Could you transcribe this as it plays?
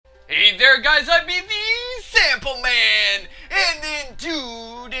Hey there guys, I'm the thesampleman, and in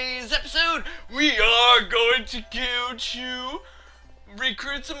today's episode, we are going to go to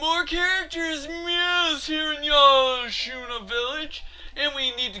recruit some more characters, yes, here in Yashuna village, and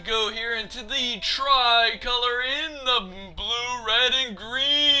we need to go here into the Tricolor Inn, the blue, red, and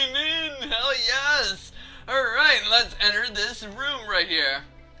green Inn, hell yes! Alright, let's enter this room right here.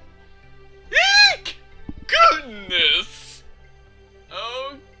 Eek! Goodness!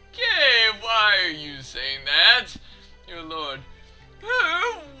 Okay, why are you saying that? Your lord.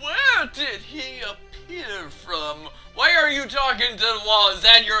 Where did he appear from? Why are you talking to the wall? Is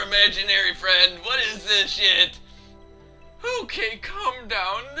that your imaginary friend? What is this shit? Okay, calm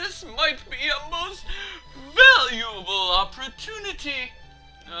down. This might be a most valuable opportunity.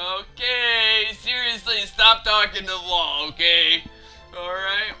 Okay, seriously, stop talking to the wall, okay?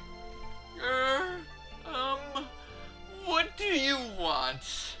 Alright. What do you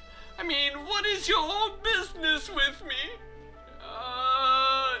want? I mean, what is your business with me?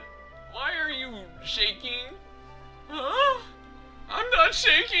 Why are you shaking? Huh? I'm not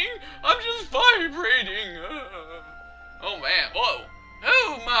shaking, I'm just vibrating. Oh man, whoa.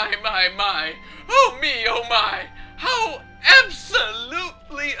 Oh my. Oh me, oh my. How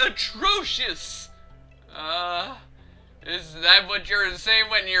absolutely atrocious. Is that what you're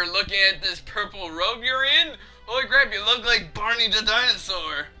saying when you're looking at this purple robe you're in? Holy crap, you look like Barney the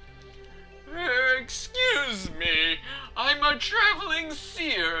dinosaur. Excuse me, I'm a traveling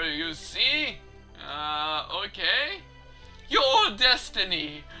seer, you see? Okay. Your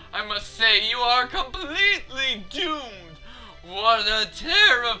destiny, I must say you are completely doomed. What a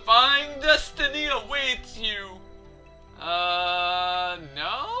terrifying destiny awaits you.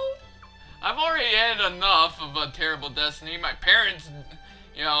 No? I've already had enough of a terrible destiny. My parents,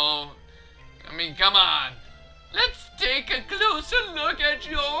 you know, I mean, come on. Let's take a closer look at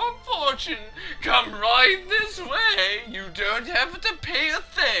your fortune. Come right this way. You don't have to pay a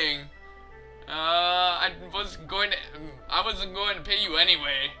thing. I wasn't going to pay you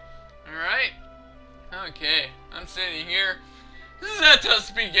anyway. Alright? Okay, I'm sitting here. Let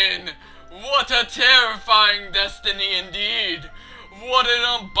us begin. What a terrifying destiny indeed. What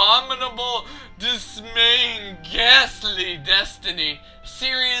an abominable, dismaying, ghastly destiny.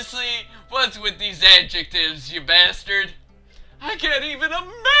 Seriously, what's with these adjectives, you bastard? I can't even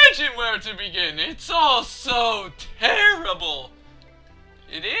imagine where to begin. It's all so terrible.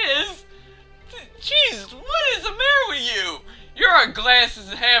 It is? Jeez, what is the matter with you? You're a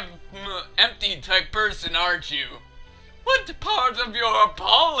glasses half empty type person, aren't you? What part of your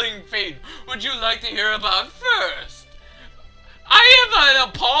appalling fate would you like to hear about first? I have an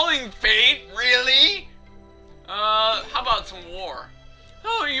appalling fate, really? How about some war?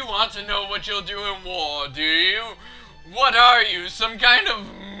 Oh, you want to know what you'll do in war, do you? What are you, some kind of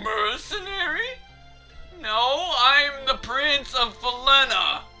mercenary? No, I'm the Prince of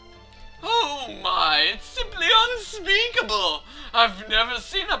Felena. Oh my, it's simply unspeakable. I've never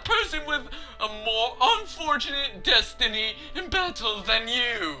seen a person with a more unfortunate destiny in battle than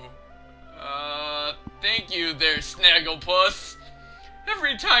you. Thank you there, Snagglepuss.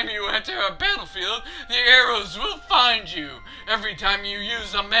 Every time you enter a battlefield, the arrows will find you. Every time you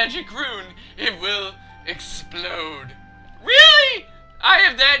use a magic rune, it will explode. Really? I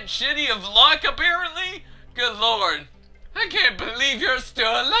have that shitty of luck, apparently? Good lord. I can't believe you're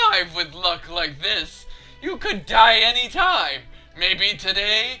still alive with luck like this. You could die any time. Maybe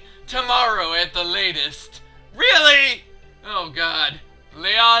today, tomorrow at the latest. Really? Oh god.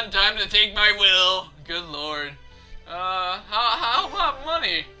 Leon, time to take my will. Good lord. How about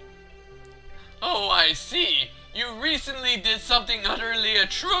money? Oh, I see. You recently did something utterly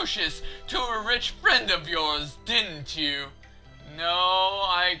atrocious to a rich friend of yours, didn't you? No,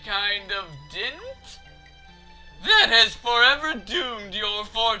 I kind of didn't? That has forever doomed your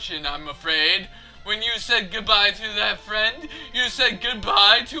fortune, I'm afraid. When you said goodbye to that friend, you said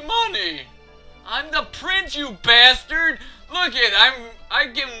goodbye to money. I'm the prince, you bastard! Look it, I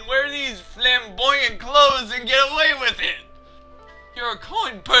can wear these flamboyant clothes and get away with it. Your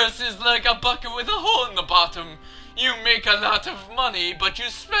coin purse is like a bucket with a hole in the bottom. You make a lot of money, but you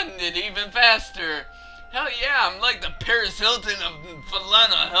spend it even faster. Hell yeah, I'm like the Paris Hilton of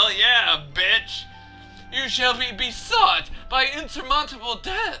Felena. Hell yeah, bitch. You shall be besought by insurmountable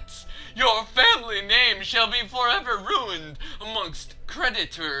debts. Your family name shall be forever ruined amongst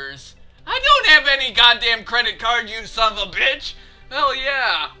creditors. I don't have any goddamn credit card, you son of a bitch! Hell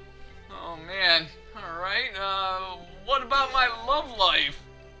yeah! Oh man, alright, what about my love life?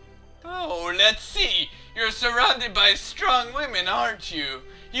 Oh, let's see, you're surrounded by strong women, aren't you?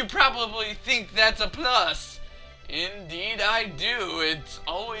 You probably think that's a plus. Indeed I do. It's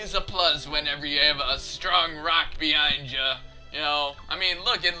always a plus whenever you have a strong rock behind you. You know, I mean,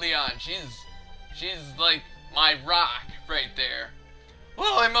 look at Leon. She's like my rock right there.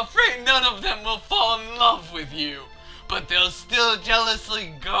 Well, I'm afraid none of them will fall in love with you, but they'll still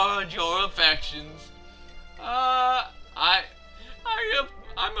jealously guard your affections.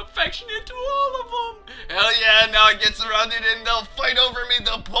 I'm affectionate to all of them. Hell yeah, now it gets surrounded and they'll fight over me,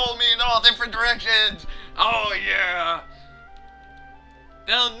 they'll pull me in all different directions. Oh yeah.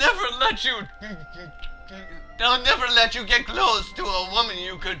 They'll never let you get close to a woman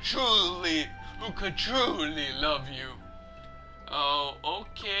who could truly love you. Oh,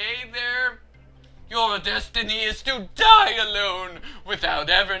 okay there. Your destiny is to die alone without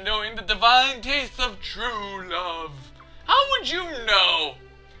ever knowing the divine taste of true love. How would you know?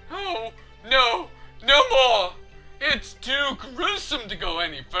 Oh, no, no more. It's too gruesome to go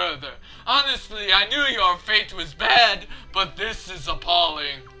any further. Honestly, I knew your fate was bad, but this is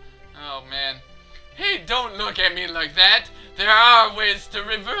appalling. Oh, man. Hey, don't look at me like that. There are ways to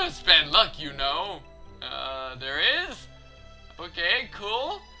reverse bad luck, you know. There is? Okay,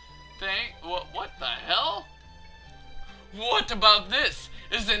 cool. What the hell? What about this?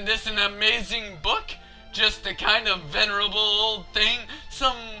 Isn't this an amazing book? Just the kind of venerable old thing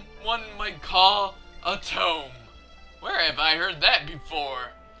someone might call a tome. Where have I heard that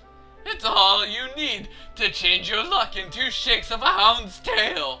before? It's all you need to change your luck in 2 shakes of a hound's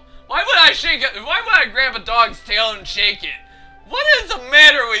tail. Why would I shake it? Why would I grab a dog's tail and shake it? What is the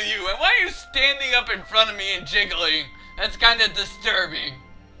matter with you? And why are you standing up in front of me and jiggling? That's kind of disturbing.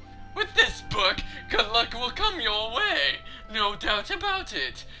 With this book, good luck will come your way. No doubt about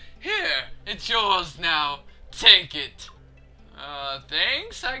it. Here, it's yours now. Take it.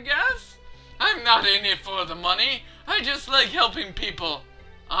 Thanks, I guess? I'm not in it for the money. I just like helping people.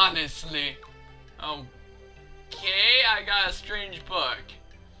 Honestly. Okay, I got a strange book.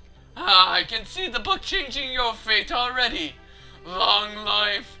 I can see the book changing your fate already. Long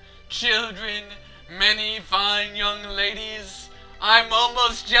life, children, many fine young ladies. I'm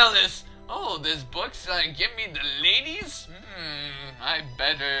almost jealous. Oh, this book's gonna give me the ladies? I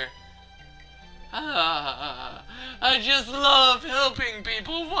better. I just love helping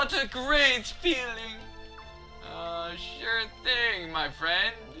people. What a great feeling. Sure thing, my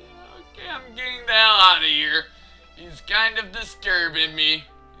friend. Okay, I'm getting the hell out of here. He's kind of disturbing me.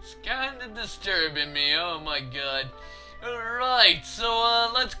 Oh my god. Alright, so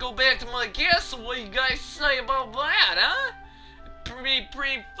let's go back to my castle. What you guys say about that, huh?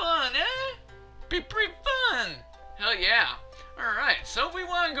 Pretty fun, eh? Pretty fun. Hell yeah. Alright, so we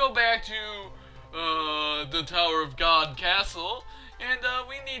want to go back to the Tower of God Castle, and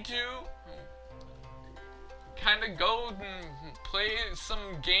we need to kind of go and play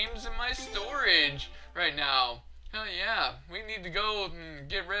some games in my storage right now. Hell yeah, we need to go and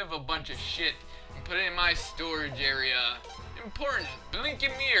get rid of a bunch of shit and put it in my storage area. Important,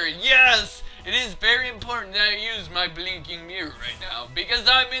 blinking mirror. Yes, it is very important that I use my blinking mirror right now because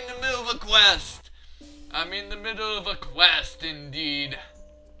I'm in the middle of a quest. Indeed.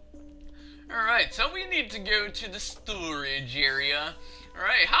 Alright, so we need to go to the storage area.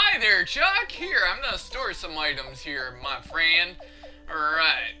 Alright, hi there, Chuck. Here, I'm gonna store some items here, my friend.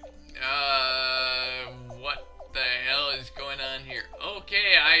 Alright, what the hell is going on here?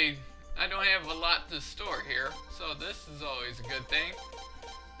 Okay, I don't have a lot to store here, so this is always a good thing.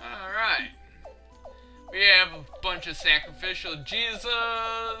 Alright. We have a bunch of sacrificial Jesus,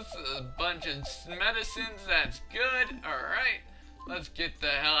 a bunch of medicines, that's good. Alright, let's get the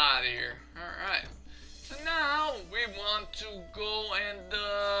hell out of here. Alright, so now we want to go and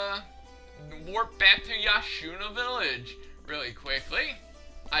warp back to Yashuna village really quickly.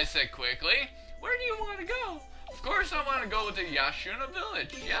 I said quickly. Where do you want to go? Of course I want to go to Yashuna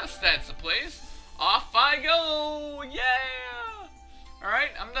village. Yes, that's the place. Off I go! Yeah!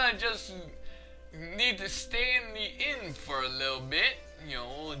 Alright, I'm gonna just need to stay in the inn for a little bit. You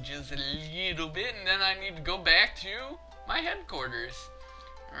know, just a little bit. And then I need to go back to my headquarters.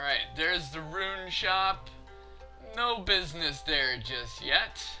 Alright, there's the rune shop. No business there just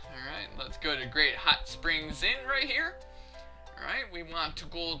yet. Alright, let's go to Great Hot Springs Inn right here. Alright, we want to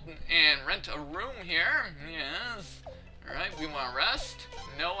go and rent a room here. Yes. Alright, we want to rest.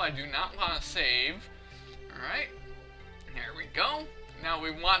 No, I do not want to save. Alright, there we go. Now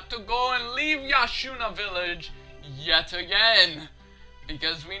we want to go and leave Yashuna village yet again.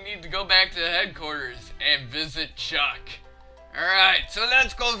 Because we need to go back to the headquarters and visit Chuck. Alright, so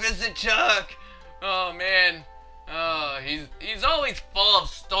let's go visit Chuck. Oh man. Oh, he's always full of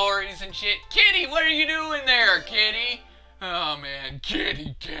stories and shit. Kitty, what are you doing there, Kitty? Oh man,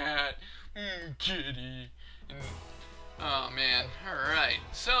 kitty cat. Kitty. Oh man, alright.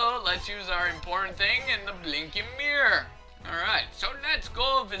 So let's use our important thing in the blinking mirror. Alright, so let's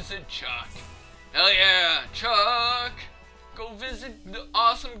go visit Chuck. Hell yeah, Chuck! Go visit the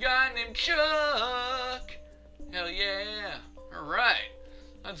awesome guy named Chuck! Hell yeah. Alright,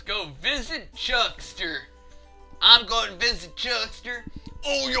 let's go visit Chuckster. I'm going to visit Chuckster.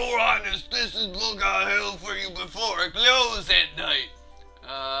 Oh, your highness, this is what I held for you before it glows at night.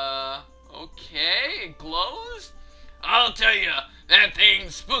 Okay, it glows? I'll tell you, that thing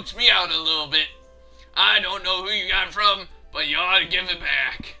spooks me out a little bit. I don't know who you got it from, but you ought to give it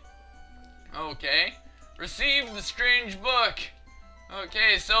back. Okay. Receive the strange book.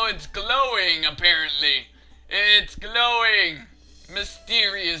 Okay, so it's glowing, apparently. It's glowing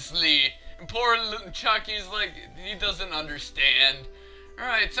mysteriously. And poor Chucky's like, he doesn't understand.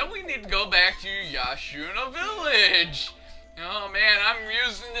 Alright, so we need to go back to Yashuna Village. Oh man, I'm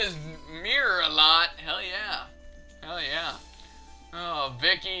using this mirror a lot. Hell yeah. Hell yeah. Oh,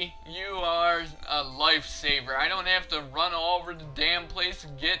 Vicky, you are a lifesaver. I don't have to run all over the damn place to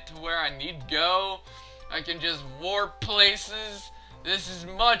get to where I need to go. I can just warp places. This is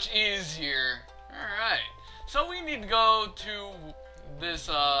much easier. Alright. So we need to go to this,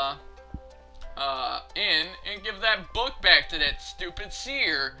 inn and give that book back to that stupid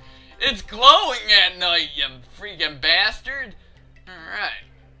seer. It's glowing at night, you freaking bastard. Alright.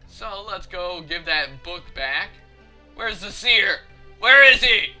 So let's go give that book back. Where's the seer? Where is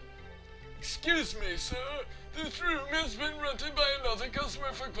he? Excuse me, sir. This room has been rented by another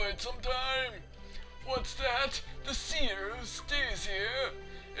customer for quite some time. What's that? The seer who stays here?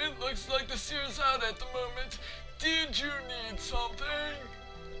 It looks like the seer's out at the moment. Did you need something?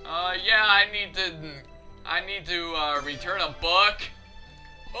 Yeah, I need to return a book.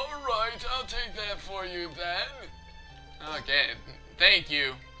 Alright, I'll take that for you then. Okay, thank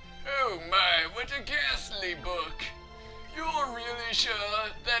you. Oh my, what a ghastly book. You're really sure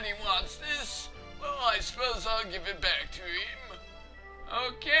that he wants this? Well, I suppose I'll give it back to him.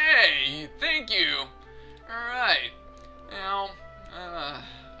 Okay, thank you. Alright. Now,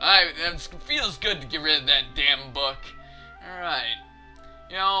 it feels good to get rid of that damn book. Alright.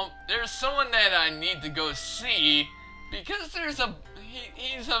 You know, there's someone that I need to go see because there's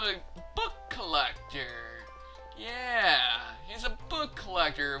he's a book collector. Yeah, he's a book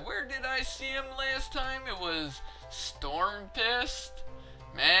collector. Where did I see him last time? It was Stormpist,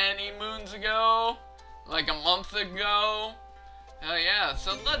 many moons ago, like a month ago. Oh yeah,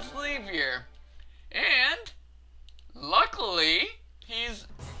 so let's leave here. And luckily, he's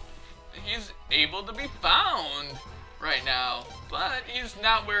able to be found right now, but he's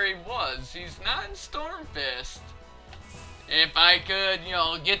not where he was. He's not in Stormfist. If I could, you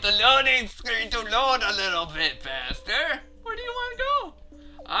know, get the loading screen to load a little bit faster. Where do you want to go?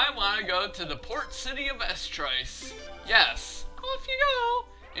 I want to go to the port city of Estrise. Yes, off you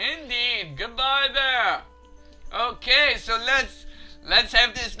go. Indeed, goodbye there. Okay, so let's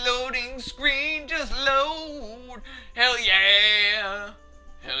have this loading screen just load. Hell yeah.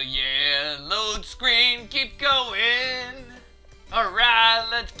 Hell yeah. Load screen, keep going. Alright,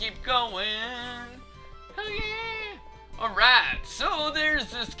 let's keep going. Hell yeah. Alright, so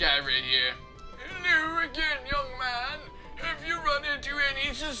there's this guy right here. Hello again, young man. Have you run into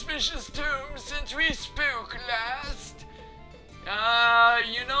any suspicious tombs since we spoke last?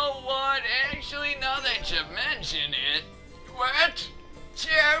 You know what? Actually, now that you mention it. What?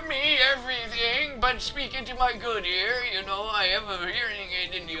 Tell me everything, but speak into my good ear. You know, I have a hearing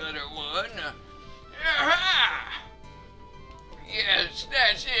aid in the other one. Aha! Yes,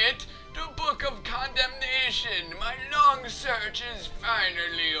 that's it. The Book of Condemnation. My long search is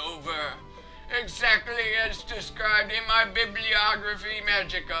finally over. Exactly as described in my Bibliography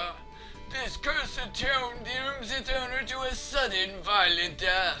Magica. This cursed tome dooms its owner to a sudden, violent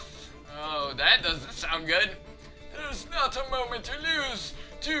death. Oh, that doesn't sound good. There's not a moment to lose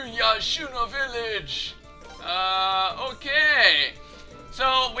to Yashuna Village. Okay.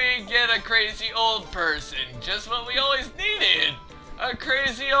 So we get a crazy old person. Just what we always needed. A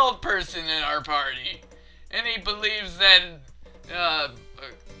crazy old person in our party. And he believes that,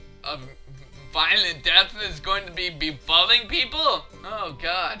 a violent death is going to be befalling people? Oh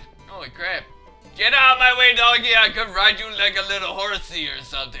god. Holy crap. Get out of my way, doggy. I could ride you like a little horsey or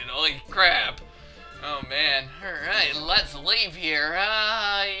something. Holy crap. Oh man. Alright, let's leave here.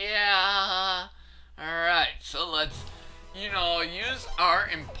 Yeah. Alright, so let's, you know, use our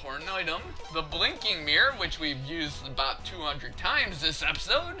important item, the blinking mirror, which we've used about 200 times this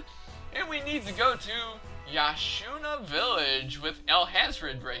episode. And we need to go to Yashuna Village with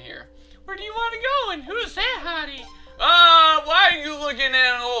Alhazred right here. Where do you want to go? And who's that hottie? Why are you looking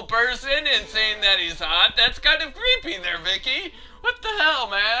at an old person and saying that he's hot? That's kind of creepy there, Vicky. What the hell,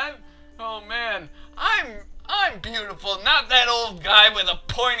 man? Oh, man. I'm beautiful, not that old guy with a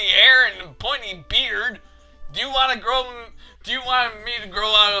pointy hair and a pointy beard. Do you want me to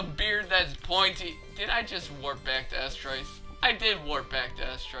grow out a beard that's pointy? Did I just warp back to Estrise? I did warp back to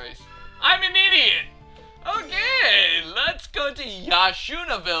Estrise. I'm an idiot. Okay, let's go to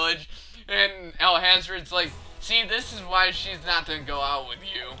Yashuna village. And Alhazred's like, see, this is why she's not gonna go out with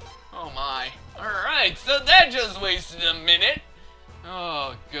you. Oh my. Alright, so that just wasted a minute.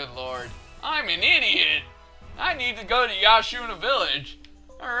 Oh, good lord. I'm an idiot. I need to go to Yashuna village.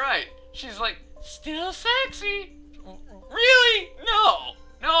 Alright. She's like, still sexy? Really? No.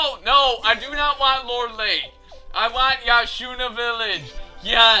 No, I do not want Lord Lake. I want Yashuna village.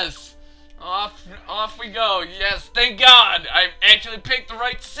 Yes. Off we go. Yes, thank God. I actually picked the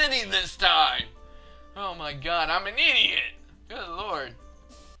right city this time. Oh my God, I'm an idiot. Good lord.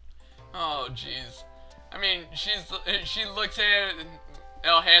 Oh jeez. I mean, she looks at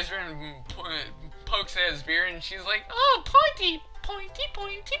Alhazred and pokes at his beard, and she's like, oh, pointy.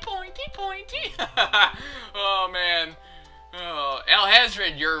 Oh man. Oh,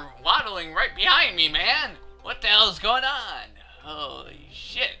 Alhazred, you're waddling right behind me, man. What the hell is going on? Holy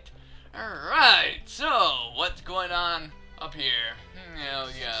shit. Alright, so, what's going on up here? Hell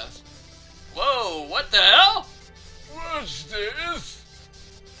yes. Whoa, what the hell? What's this?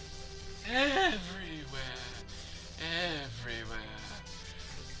 Everywhere.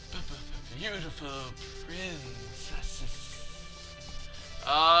 Beautiful princesses.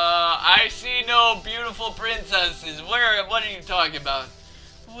 I see no beautiful princesses. What are you talking about?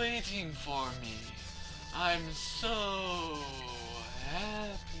 Waiting for me. I'm so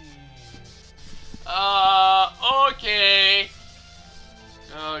happy. Okay.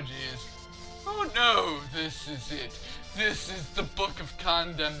 Oh, jeez. Oh, no, this is it. This is the Book of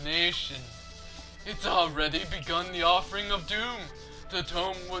Condemnation. It's already begun the offering of doom. The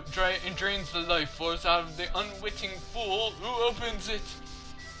tome drains the life force out of the unwitting fool who opens it.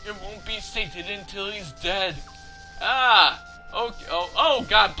 It won't be sated until he's dead. Okay. Oh,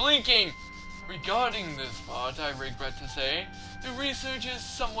 God, blinking. Regarding this part, I regret to say, the research is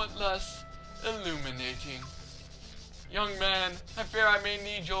somewhat less illuminating. Young man, I fear I may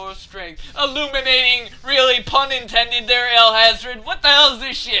need your strength. Illuminating? Really? Pun intended there, Alhazred? What the hell is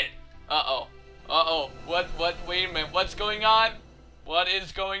this shit? Uh-oh. What? Wait a minute. What's going on? What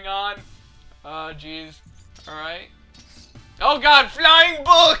is going on? Jeez. Alright. Oh God, flying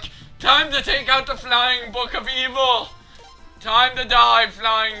book! Time to take out the flying book of evil! Time to die,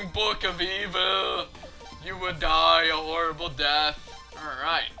 flying book of evil! You would die a horrible death.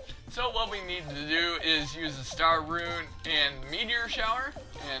 Alright. So what we need to do is use a star rune and meteor shower.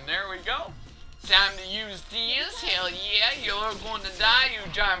 And there we go. Time to use these. Hell yeah, you're going to die,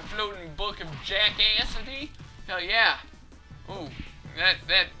 you giant floating book of jackassity. Hell yeah. Ooh,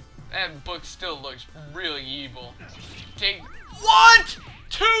 that book still looks really evil. Take what?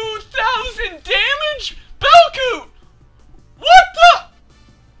 2,000 damage? Belcoot! What the?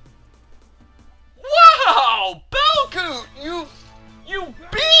 Wow, Belcoot, you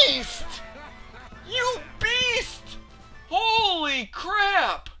beast! You beast! Holy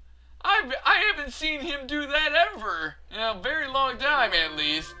crap! I haven't seen him do that ever in a very long time, at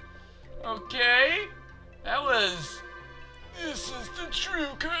least. Okay, that was. This is the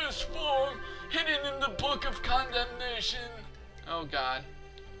true curse form hidden in the Book of Condemnation. Oh God.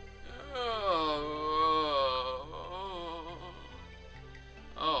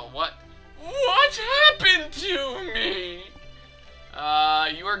 Oh, what? What happened to me?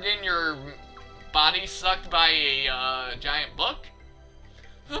 You were getting your body sucked by a giant book?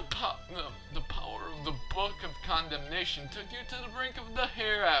 The power of the Book of Condemnation took you to the brink of the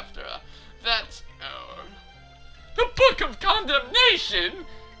hereafter. That's the Book of Condemnation?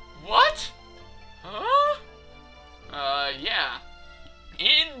 What? Huh? Yeah.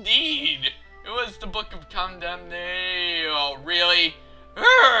 Indeed. It was the Book of Condemnation. Oh, really?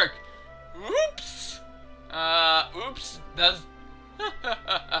 Urgh! Oops. Oops. Does...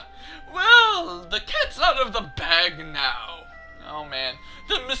 Well, the cat's out of the bag now. Oh, man.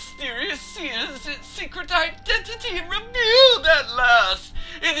 The mysterious seer's secret identity revealed at last.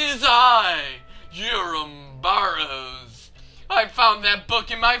 It is I, Euram Barrows. I found that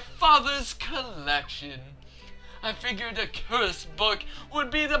book in my father's collection. I figured a cursed book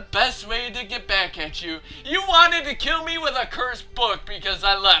would be the best way to get back at you. You wanted to kill me with a cursed book because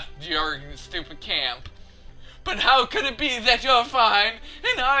I left your stupid camp. But how could it be that you're fine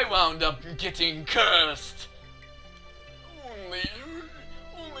and I wound up getting cursed? Only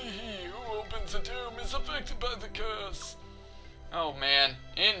he who opens the dome is affected by the curse. Oh man,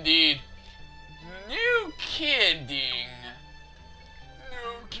 indeed. No kidding.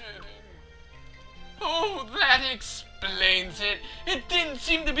 No kidding. Oh, that explains it. It didn't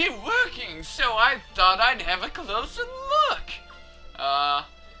seem to be working, so I thought I'd have a closer look.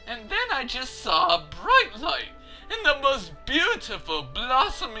 And then I just saw a bright light and the most beautiful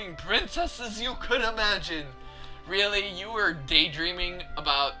blossoming princesses you could imagine. Really, you were daydreaming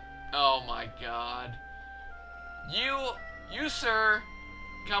about... Oh my god. You sir,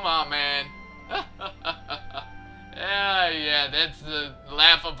 come on man. Yeah, that's the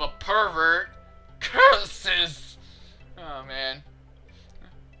laugh of a pervert. Curses! Oh man.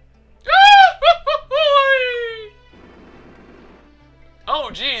 Oh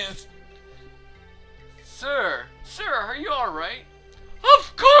jeez. Sir, are you alright?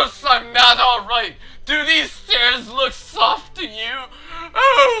 Of course I'm not alright! Do these stairs look soft to you?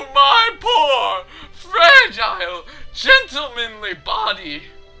 Oh, my poor, fragile, gentlemanly body!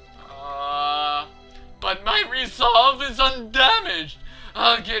 But my resolve is undamaged.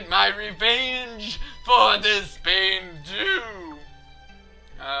 I'll get my revenge for this pain too.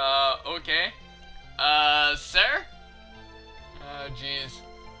 Okay. Sir? Oh, jeez.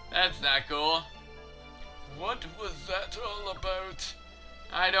 That's not cool. What was that all about?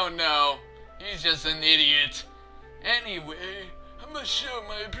 I don't know. He's just an idiot. Anyway, I must show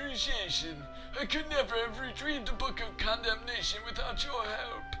my appreciation. I could never have retrieved the Book of Condemnation without your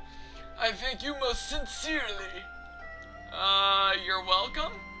help. I thank you most sincerely. You're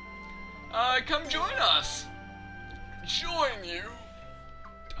welcome. Come join us. Join you? ...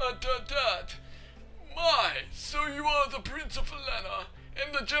 My, so you are the Prince of Helena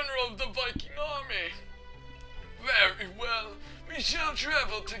and the General of the Viking army. Very well, we shall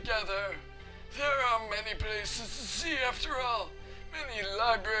travel together. There are many places to see after all. Many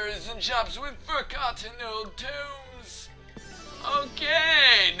libraries and shops with forgotten old tomes.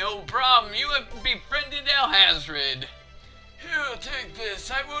 Okay, no problem. You have befriended Alhazred. Here, take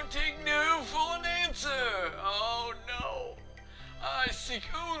this. I won't take no for an answer. Oh no. I seek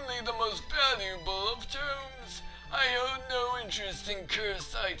only the most valuable of tomes. I hold no interest in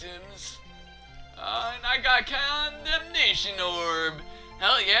cursed items. And I got Condemnation Orb.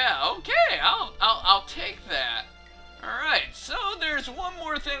 Hell yeah, okay, I'll take that. Alright, so there's one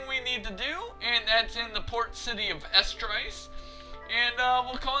more thing we need to do, and that's in the port city of Estrise. And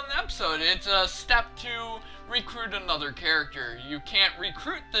we'll call it an episode. It's a step to recruit another character. You can't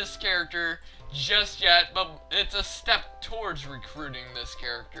recruit this character just yet, but it's a step towards recruiting this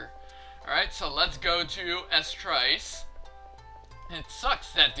character. Alright, so let's go to Estrise. It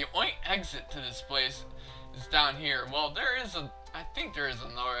sucks that the only exit to this place is down here. Well, I think there is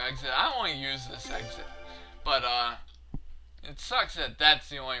another exit. I don't want to use this exit. But, it sucks that that's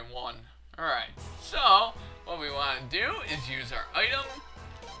the only one. Alright, so what we want to do is use our item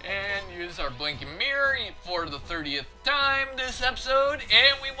and use our blinking mirror for the 30th time this episode,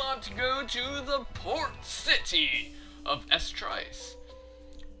 and we want to go to the port city of Estrise.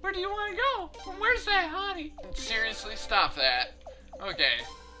 Where do you want to go? Where's that hottie? Seriously, stop that. Okay.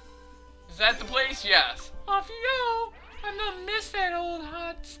 Is that the place? Yes. Off you go. I'm gonna miss that old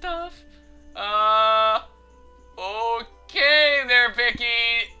hot stuff. Okay there,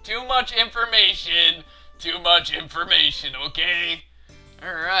 Vicky. Too much information. Too much information, okay?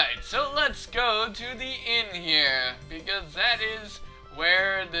 Alright, so let's go to the inn here, because that is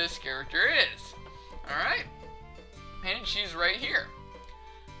where this character is. Alright. And she's right here.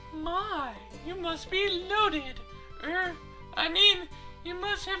 My, you must be loaded. You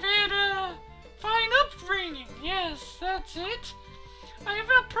must have had a fine upbringing. Yes, that's it. I have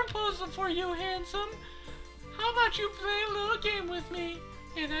a proposal for you, handsome. How about you play a little game with me,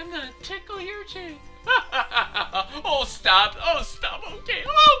 and I'm gonna tickle your chin. Oh, stop. Okay.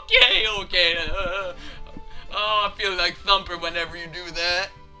 I feel like Thumper whenever you do that.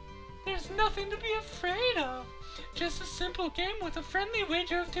 There's nothing to be afraid of. Just a simple game with a friendly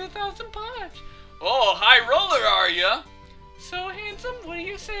wager of 2,000 pods. Oh, high roller, are ya? So handsome, what do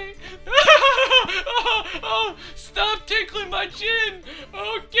you say? Oh, stop tickling my chin.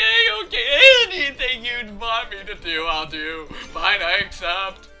 Okay. Anything you'd want me to do, I'll do. Fine, I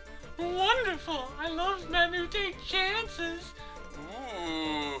accept. Wonderful. I love men who take chances.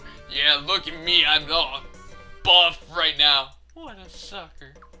 Ooh, yeah, look at me. I'm all buff right now. What a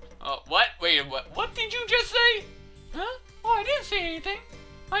sucker. What? Wait, what did you just say? Huh? Oh, I didn't say anything.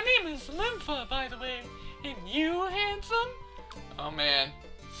 My name is Linfa, by the way. And you, handsome? Oh, man.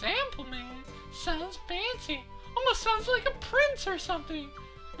 Sampleman? Sounds fancy. Almost sounds like a prince or something.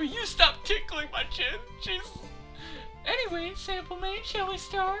 Will you stop tickling my chin? Jesus. Anyway, Sampleman, shall we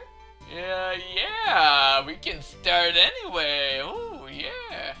start? Yeah, we can start anyway. Oh,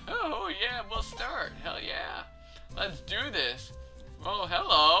 yeah. Oh, yeah, we'll start. Hell yeah. Let's do this. Oh,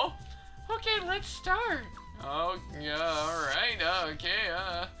 hello. Okay, let's start. Oh, yeah, alright,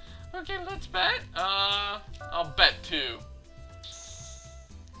 okay, let's bet. I'll bet 2.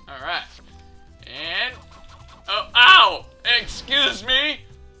 Alright. And, oh, ow! Excuse me?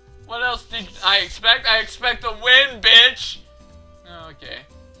 What else did I expect? I expect a win, bitch! Okay.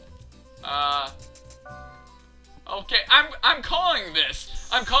 Okay, I'm calling this.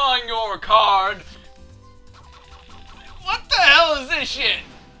 I'm calling your card. What the hell is this shit?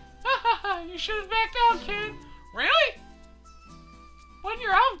 You should have backed out, kid. Really? When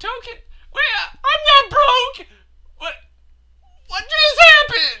you're out token? Wait, I'm not broke! What just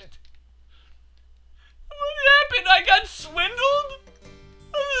happened? What happened? I got swindled?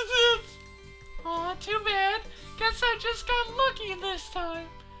 What is this? Aw, too bad. Guess I just got lucky this time.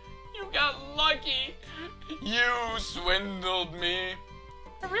 You got lucky. You swindled me.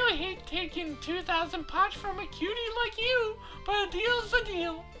 I really hate taking 2,000 pots from a cutie like you, but a deal's a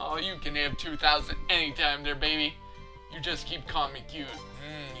deal. Oh, you can have 2,000 anytime there, baby. You just keep calling me cute.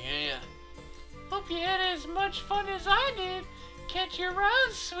 Yeah. Hope you had as much fun as I did. Catch your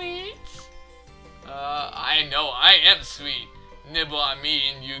run, sweets. I know I am sweet. Nibble on me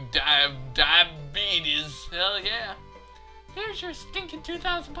and you die of diabetes. Hell yeah. There's your stinking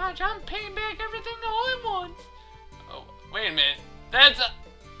 2,000 pots. I'm paying back everything all at once. Oh, wait a minute. That's a...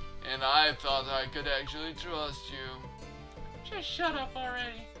 And I thought I could actually trust you. Just shut up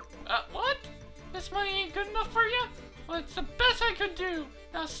already. What? This money ain't good enough for you? Well, it's the best I could do.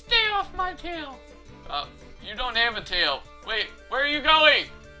 Now stay off my tail. You don't have a tail. Wait, where are you going?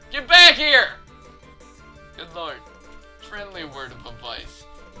 Get back here! Good lord. Friendly word of advice.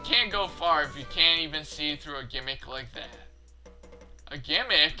 You can't go far if you can't even see through a gimmick like that. A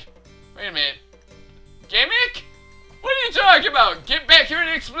gimmick? Wait a minute. Gimmick? What are you talking about? Get back here and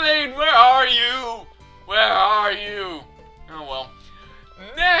explain. Where are you? Where are you? Oh well.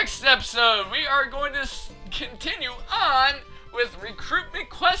 Next episode, we are going to continue on with recruitment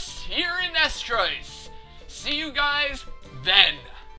quests here in Estrise. See you guys then.